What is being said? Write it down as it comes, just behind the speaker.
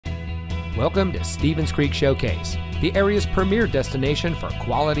Welcome to Stevens Creek Showcase, the area's premier destination for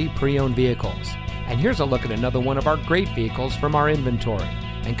quality pre-owned vehicles. And here's a look at another one of our great vehicles from our inventory,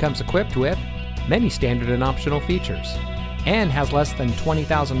 and comes equipped with many standard and optional features, and has less than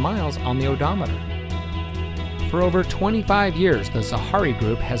 20,000 miles on the odometer. For over 25 years, the Zahari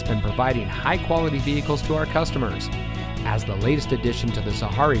Group has been providing high-quality vehicles to our customers. As the latest addition to the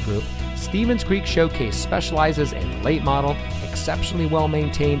Zahari Group, Stevens Creek Showcase specializes in late model, exceptionally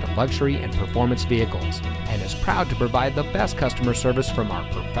well-maintained luxury and performance vehicles, and is proud to provide the best customer service from our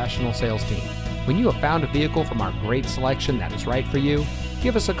professional sales team. When you have found a vehicle from our great selection that is right for you,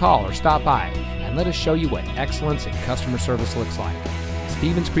 give us a call or stop by and let us show you what excellence in customer service looks like.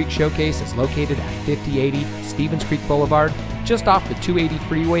 Stevens Creek Showcase is located at 5080 Stevens Creek Boulevard, just off the 280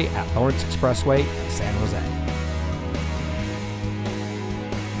 freeway at Lawrence Expressway in San Jose.